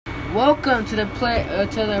Welcome to the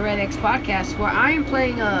Red X podcast, where I am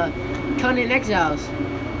playing Conan Exiles.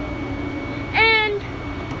 And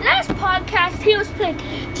last podcast he was playing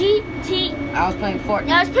GT. I was playing Fortnite.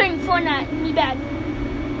 I was playing Fortnite. Me bad.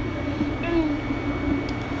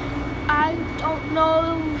 I don't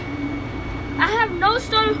know. I have no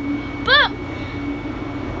story, but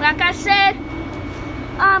like I said,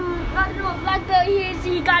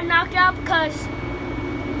 he got knocked out because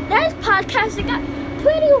that podcast it got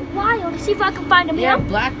pretty wild. See if I can find him. Yeah, here.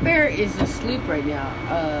 Black Bear is asleep right now.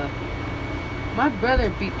 My brother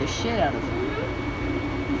beat the shit out of him.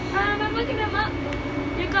 I'm looking him up.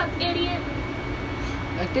 You got idiot.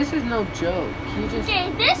 Like, this is no joke. You just...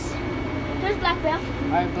 Okay, here's Black Bear.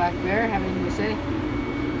 Alright, Black Bear, have anything to say?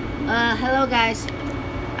 Hello guys.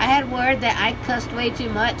 I had word that I cussed way too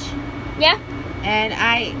much. Yeah? And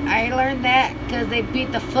I learned that because they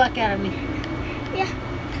beat the fuck out of me. Yeah.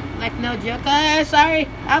 Like, no joke. Sorry.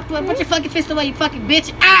 I'll put your fucking fist away, you fucking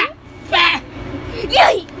bitch. Ah!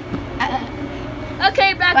 Yay!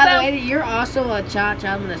 Okay, Black By Bear. the way, you're also a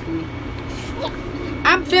child molesting me.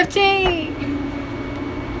 I'm 15!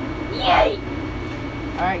 Yay!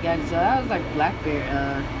 Alright, guys, so that was like Black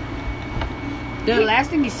Bear. The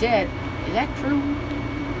last thing he said, is that true?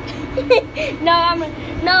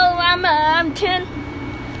 I'm 10.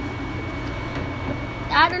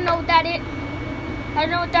 I don't know what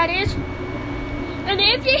that is. And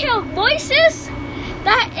if you hear voices,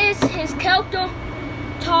 that is his character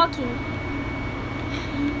talking.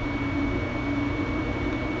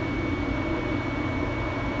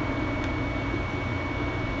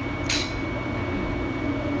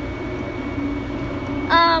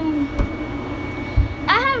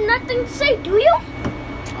 I have nothing to say, do you?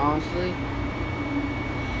 Honestly,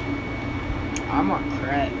 I'm on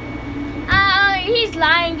crack. He's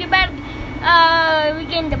lying. You better, we're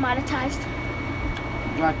getting demonetized.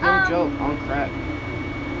 Like, no joke, on crack.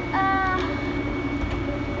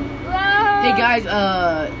 Well, Hey guys,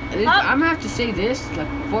 I'm gonna have to say this, like,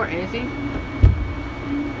 before anything.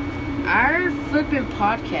 Our flipping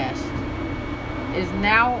podcast is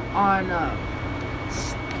now on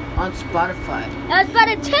Spotify. I was about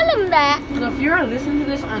to tell him that. So if you're listening to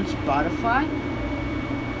this on Spotify,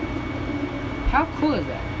 how cool is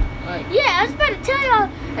that? Like, Yeah, I was about to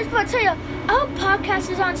tell y'all. Our podcast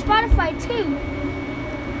is on Spotify too.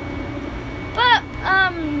 But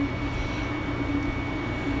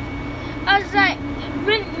I was like,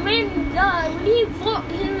 when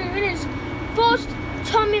his first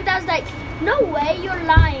told me that, I was like, no way, you're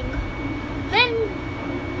lying. Then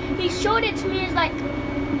he showed it to me. It's like,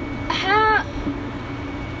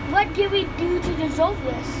 what did we do to deserve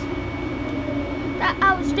this?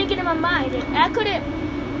 I was thinking in my mind, and I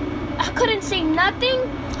couldn't say nothing.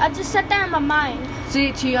 I just sat there in my mind.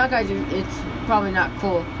 see, to y'all guys, it's probably not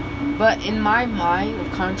cool, but in my mind,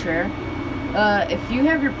 of contraire, if you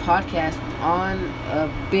have your podcast on a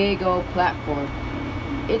big old platform,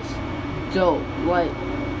 it's dope. Like,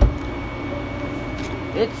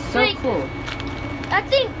 it's so Like, cool. I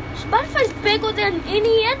think Spotify's bigger than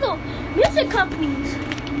any other music companies.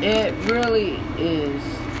 It really is.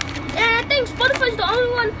 And I think Spotify's the only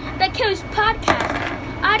one that carries podcasts.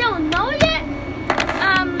 I don't know yet.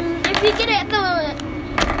 If you get the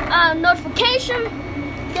notification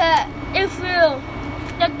that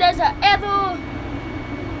there's a other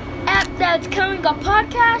app that's carrying a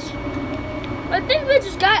podcast. I think we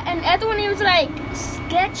just got an other one. It was like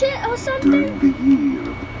Sketch It or something.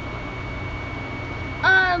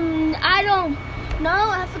 I don't know.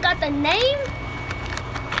 I forgot the name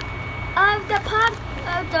of the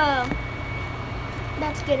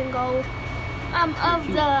that's getting old. Of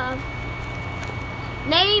the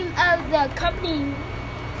name of the company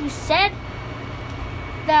you said,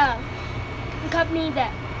 the company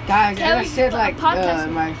that Guys, as I carries said, a like, podcast.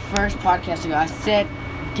 my first podcast ago, I said,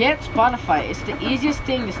 get Spotify. It's the easiest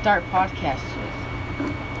thing to start podcasts with.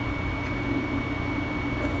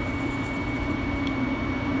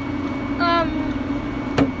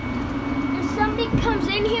 If somebody comes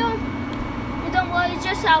in here, don't worry, it's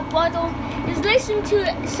just our brother is listening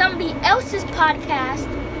to somebody else's podcast.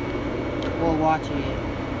 We're watching it.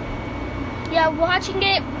 Yeah, watching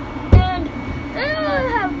it, and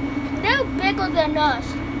they're bigger than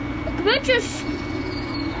us. Like, we just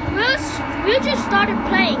started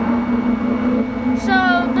playing, so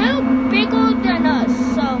they're bigger than us.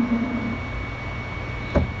 So,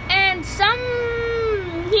 and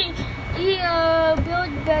he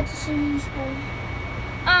built better spawn.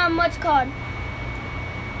 What's it called?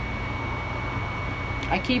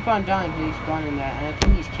 I keep on dying because he's spawning that, and I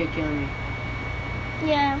think he's killing me.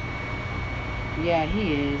 Yeah. Yeah,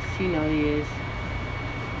 he is. You know he is.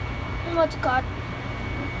 what's it called?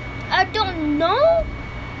 I don't know.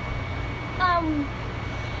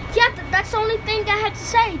 Yeah, that's the only thing I had to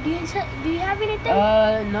say. Do you have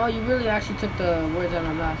anything? No, you really actually took the words out of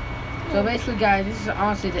my mouth. So basically, guys, this is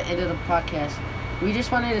honestly the end of the podcast. We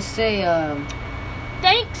just wanted to say,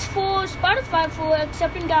 thanks for Spotify for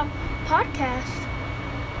accepting our podcast.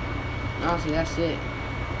 honestly, that's it.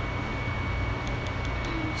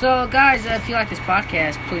 So, guys, if you like this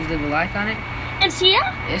podcast, please leave a like on it. And see ya.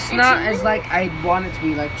 It's not as like I want it to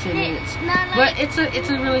be, like 10 minutes. Not like, But it's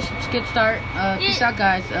a really good start. Peace out,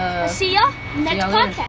 guys. see ya next y'all later. podcast.